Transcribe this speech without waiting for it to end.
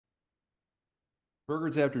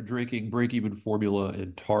Burgers after drinking, break-even formula,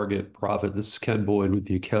 and target profit. This is Ken Boyd with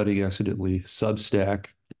the Accounting Accidentally Substack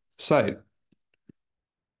site.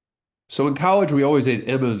 So in college, we always ate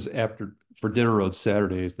Emma's after for dinner on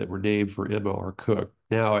Saturdays that were named for Emma, our cook.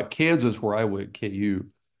 Now at Kansas, where I went, KU,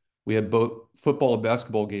 we had both football and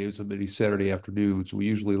basketball games on many Saturday afternoons. We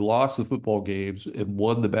usually lost the football games and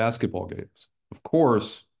won the basketball games. Of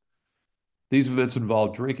course, these events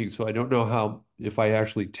involved drinking, so I don't know how if I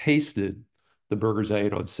actually tasted the burgers I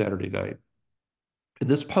ate on Saturday night. And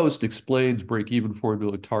this post explains break-even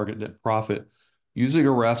formula, target net profit, using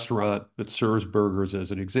a restaurant that serves burgers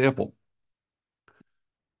as an example.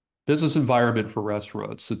 Business environment for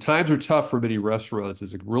restaurants. So times are tough for many restaurants,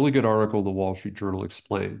 as a really good article the Wall Street Journal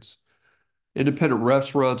explains. Independent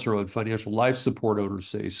restaurants are on financial life support, owners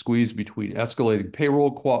say, squeezed between escalating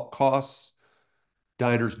payroll costs,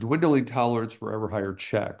 diners' dwindling tolerance for ever higher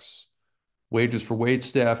checks. Wages for wait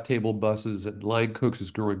staff, table buses, and line cooks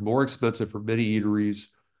is growing more expensive for many eateries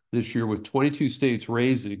this year, with 22 states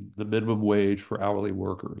raising the minimum wage for hourly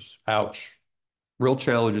workers. Ouch. Real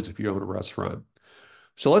challenges if you own a restaurant.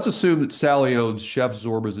 So let's assume that Sally owns Chef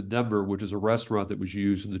Zorba's in Denver, which is a restaurant that was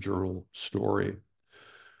used in the journal story.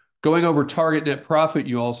 Going over target net profit,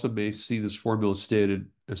 you also may see this formula stated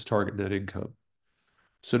as target net income.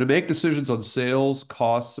 So to make decisions on sales,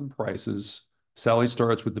 costs, and prices, Sally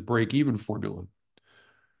starts with the break-even formula.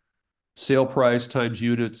 Sale price times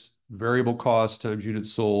units, variable cost times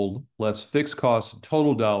units sold, less fixed costs in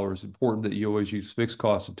total dollars. Important that you always use fixed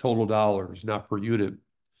costs in total dollars, not per unit.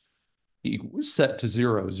 Set to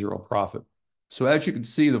zero, zero profit. So as you can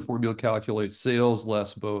see, the formula calculates sales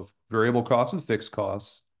less both variable costs and fixed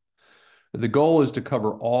costs. And the goal is to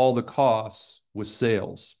cover all the costs with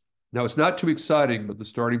sales. Now, it's not too exciting, but the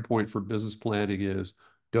starting point for business planning is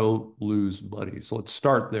don't lose money. So let's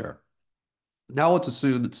start there. Now let's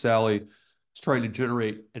assume that Sally is trying to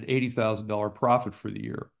generate an $80,000 profit for the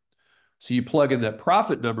year. So you plug in that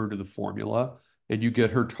profit number into the formula and you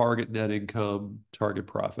get her target net income, target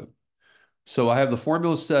profit. So I have the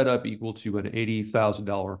formula set up equal to an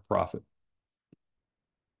 $80,000 profit.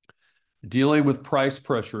 Dealing with price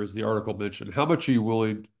pressure, as the article mentioned, how much are you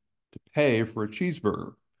willing to pay for a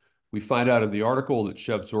cheeseburger? We find out in the article that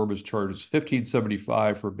Chef Zorba's charges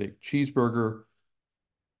 $15.75 for a baked cheeseburger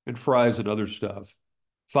and fries and other stuff.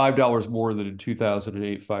 $5 more than in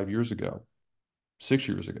 2008, 5 years ago, 6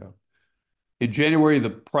 years ago. In January,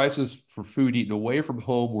 the prices for food eaten away from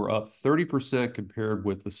home were up 30% compared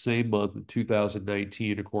with the same month in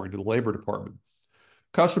 2019, according to the Labor Department.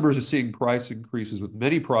 Customers are seeing price increases with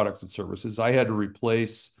many products and services. I had to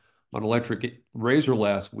replace an electric razor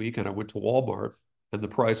last week, and I went to Walmart, and the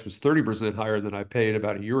price was 30% higher than I paid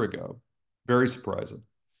about a year ago. Very surprising.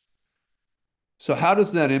 So how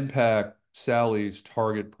does that impact Sally's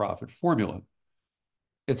target profit formula?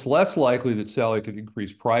 It's less likely that Sally can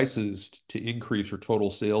increase prices to increase her total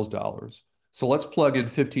sales dollars. So let's plug in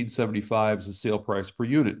 1575 as the sale price per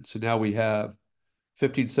unit. So now we have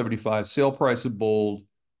 1575 sale price in bold,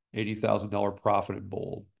 $80,000 profit in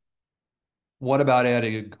bold. What about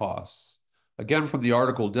adding in costs? Again, from the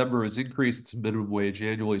article, Denver has increased its minimum wage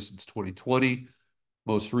annually since 2020,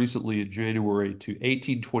 most recently in January to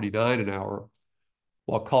 $18.29 an hour,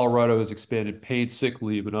 while Colorado has expanded paid sick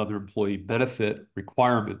leave and other employee benefit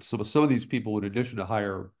requirements. So some of these people, in addition to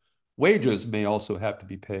higher wages, may also have to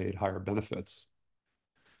be paid higher benefits.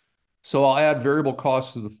 So I'll add variable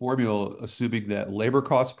costs to the formula, assuming that labor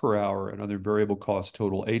costs per hour and other variable costs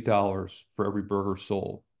total $8 for every burger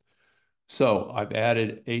sold. So I've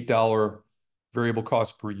added $8 variable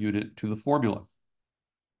cost per unit to the formula.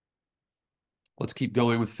 Let's keep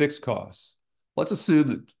going with fixed costs. Let's assume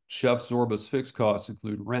that Chef Zorba's fixed costs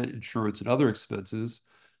include rent, insurance, and other expenses,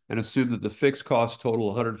 and assume that the fixed costs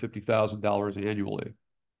total $150,000 annually.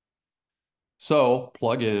 So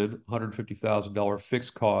plug in $150,000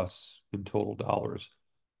 fixed costs in total dollars.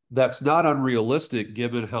 That's not unrealistic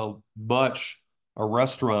given how much a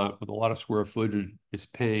restaurant with a lot of square footage is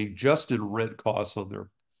paying just in rent costs on their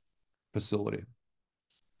facility.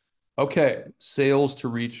 Okay, sales to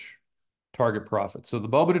reach target profit. So the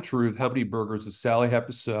moment of truth, how many burgers does Sally have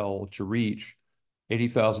to sell to reach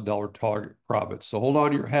 $80,000 target profit? So hold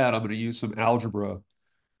on to your hat. I'm going to use some algebra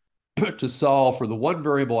to solve for the one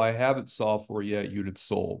variable I haven't solved for yet, units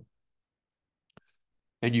sold.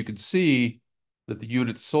 And you can see that the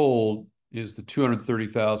units sold is the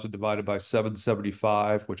 230,000 divided by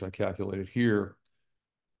 775, which I calculated here.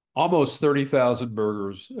 Almost 30,000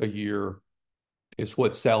 burgers a year is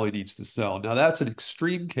what Sally needs to sell. Now, that's an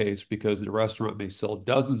extreme case because the restaurant may sell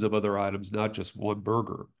dozens of other items, not just one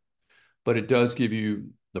burger. But it does give you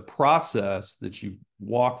the process that you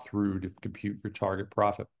walk through to compute your target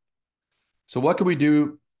profit. So what can we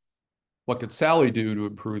do? What can Sally do to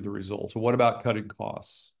improve the results? And what about cutting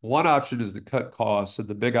costs? One option is to cut costs, and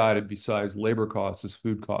the big item besides labor costs is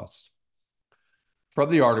food costs. From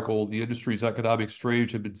the article, the industry's economic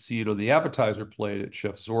strains have been seen on the appetizer plate at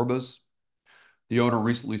Chef Zorba's. The owner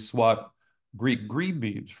recently swapped Greek green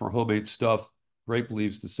beans for homemade stuffed grape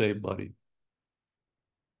leaves to save money.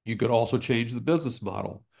 You could also change the business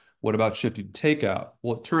model. What about shifting takeout?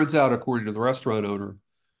 Well, it turns out, according to the restaurant owner,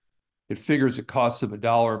 it figures it costs him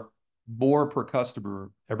 $1 more per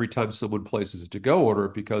customer every time someone places a to-go order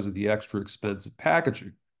because of the extra expense of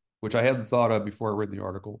packaging, which I hadn't thought of before I read the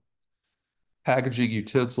article. Packaging,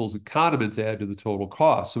 utensils, and condiments add to the total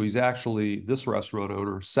cost. So he's actually, this restaurant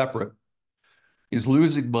owner, separate, is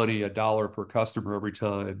losing money $1 per customer every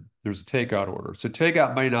time there's a takeout order. So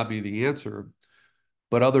takeout might not be the answer,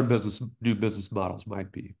 but other new business models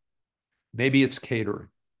might be. Maybe it's catering.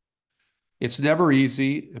 It's never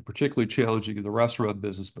easy and particularly challenging in the restaurant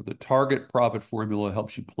business, but the target profit formula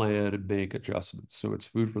helps you plan and make adjustments. So it's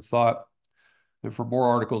food for thought. And for more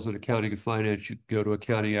articles in accounting and finance, you can go to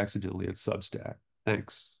Accounting Accidentally at Substack.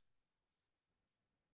 Thanks.